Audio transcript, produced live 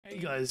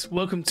Guys,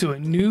 welcome to a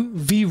new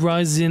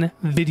V-Rising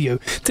video.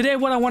 Today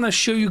what I want to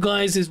show you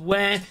guys is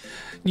where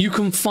you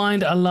can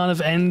find a lot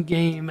of end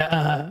game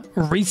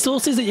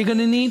resources that you're going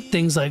to need.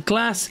 Things like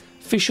glass,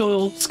 fish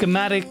oil,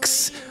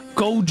 schematics,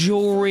 gold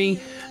jewelry,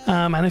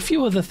 and a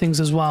few other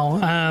things as well.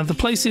 The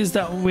places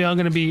that we are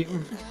going to be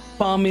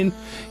farming,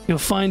 you'll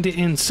find it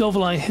in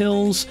Silverlight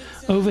Hills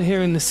over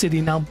here in the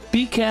city. Now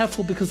be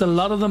careful because a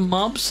lot of the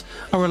mobs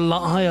are a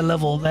lot higher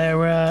level.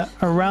 They're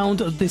around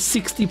the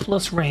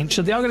 60+ range,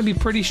 so they are going to be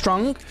pretty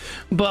strong.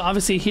 But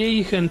obviously here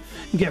you can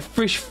get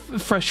fresh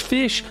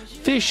fish,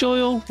 fish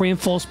oil,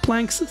 reinforced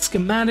planks,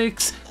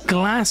 schematics,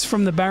 glass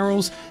from the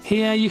barrels.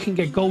 Here you can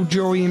get gold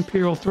jewelry,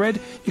 imperial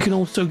thread. You can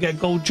also get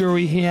gold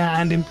jewelry here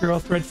and imperial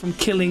thread from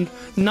killing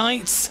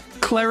knights,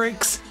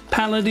 clerics,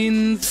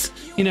 paladins,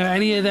 you know,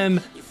 any of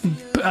them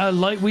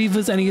light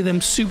weavers, any of them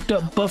souped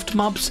up buffed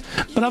mobs.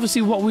 But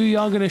obviously what we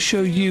are going to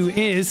show you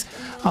is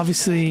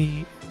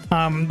obviously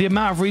the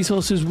amount of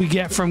resources we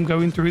get from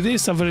going through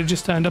this. I've already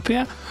just turned up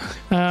here.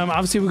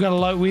 Obviously we've got a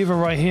light weaver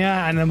right here,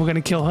 and then we're going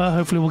to kill her.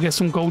 Hopefully we'll get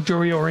some gold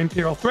jewelry or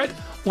imperial thread,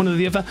 one or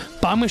the other.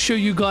 But I'm going to show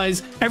you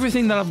guys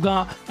everything that I've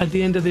got at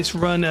the end of this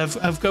run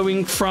of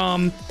going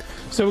from.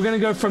 So we're going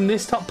to go from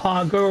this top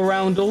part, go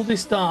around all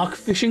this dark,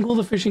 fishing all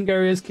the fishing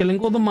areas, killing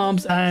all the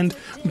mobs, and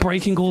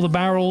breaking all the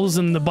barrels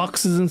and the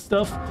boxes and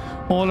stuff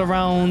all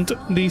around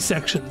these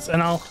sections.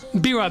 And I'll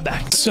be right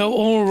back. So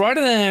alrighty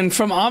then,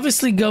 from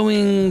obviously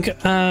going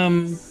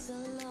from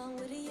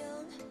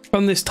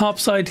this top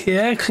side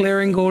here,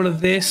 clearing all of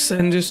this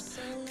and just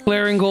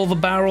clearing all the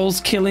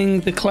barrels,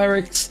 killing the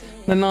clerics,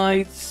 the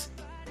knights,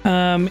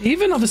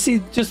 even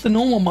obviously just the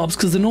normal mobs,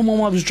 because the normal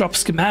mobs drop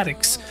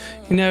schematics.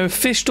 You know,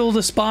 fished all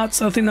the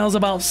spots. I think that was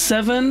about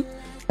 7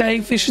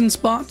 fishing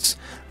spots,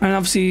 and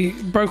obviously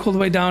broke all the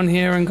way down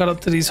here and got up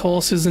to these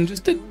horses and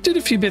just did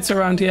a few bits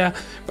around here.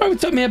 Probably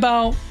took me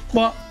about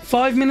what,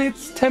 5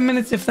 minutes, 10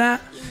 minutes if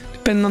that,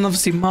 depending on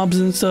obviously mobs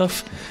and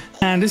stuff.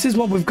 And this is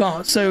what we've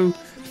got. So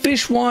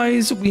fish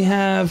wise, we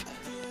have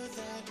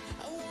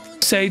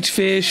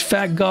sagefish,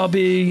 fat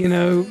gobby, you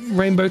know,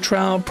 rainbow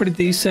trout, pretty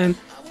decent.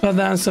 Got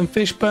that and some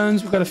fish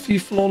bones. We've got a few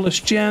flawless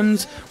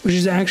gems, which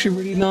is actually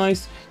really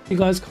nice. You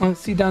guys can't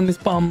see down this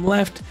bottom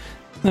left.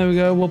 There we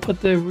go. We'll put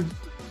the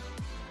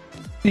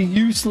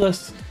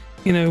useless,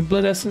 you know,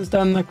 blood essence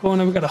down in that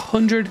corner. We got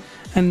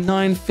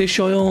 109 fish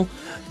oil.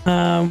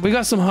 We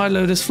got some high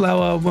lotus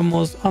flower when we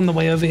was on the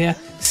way over here.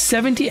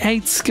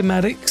 78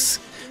 schematics,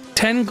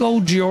 10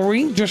 gold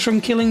jewelry just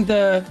from killing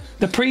the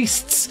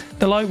priests,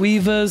 the light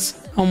weavers,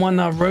 and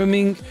whatnot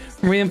roaming.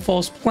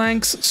 Reinforced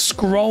planks,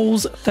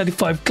 scrolls,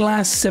 35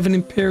 glass, 7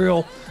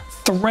 imperial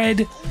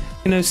thread,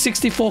 you know,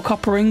 64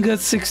 copper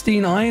ingots,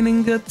 16 iron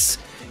ingots,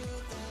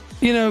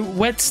 you know,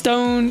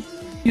 whetstone.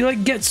 You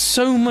like get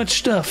so much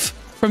stuff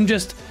from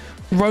just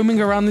roaming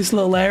around this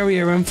little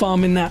area and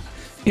farming that.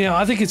 You know,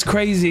 I think it's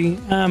crazy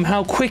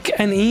how quick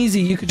and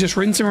easy you could just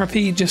rinse and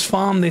repeat, just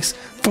farm this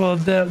for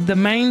the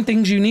main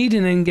things you need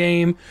in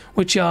in-game,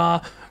 which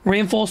are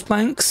reinforced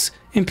planks,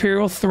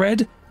 imperial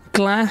thread,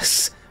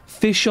 glass,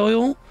 fish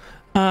oil,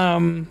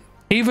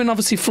 even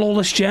obviously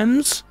flawless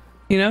gems.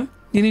 You know,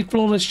 you need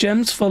flawless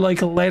gems for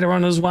like later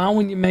on as well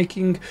when you're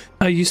making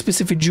your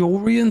specific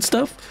jewelry and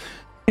stuff.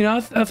 You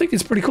know, I think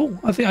it's pretty cool.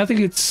 I think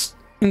it's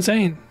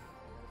insane,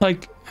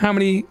 like how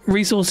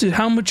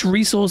much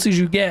resources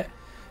you get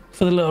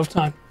for the little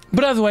time.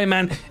 But either way,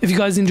 man, if you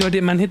guys enjoyed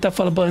it, man, hit that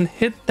follow button,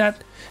 hit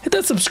that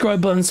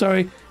subscribe button,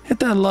 sorry, hit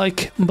that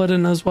like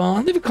button as well,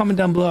 and leave a comment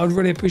down below. I'd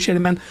really appreciate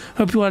it, man.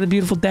 Hope you had a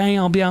beautiful day.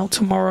 I'll be out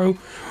tomorrow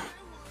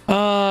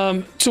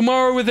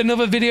with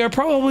another video,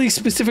 probably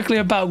specifically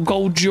about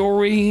gold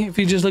jewelry, if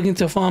you're just looking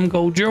to farm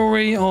gold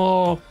jewelry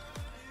or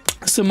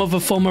some other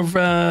form of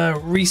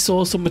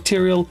resource or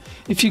material.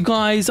 If you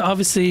guys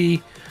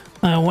obviously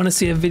want to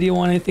see a video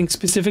on anything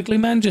specifically,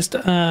 man, just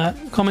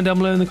comment down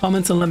below in the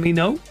comments and let me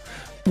know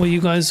what you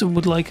guys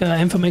would like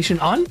information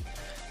on.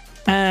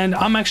 And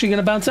I'm actually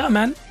gonna bounce out,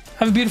 man.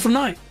 Have a beautiful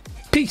night.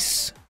 Peace.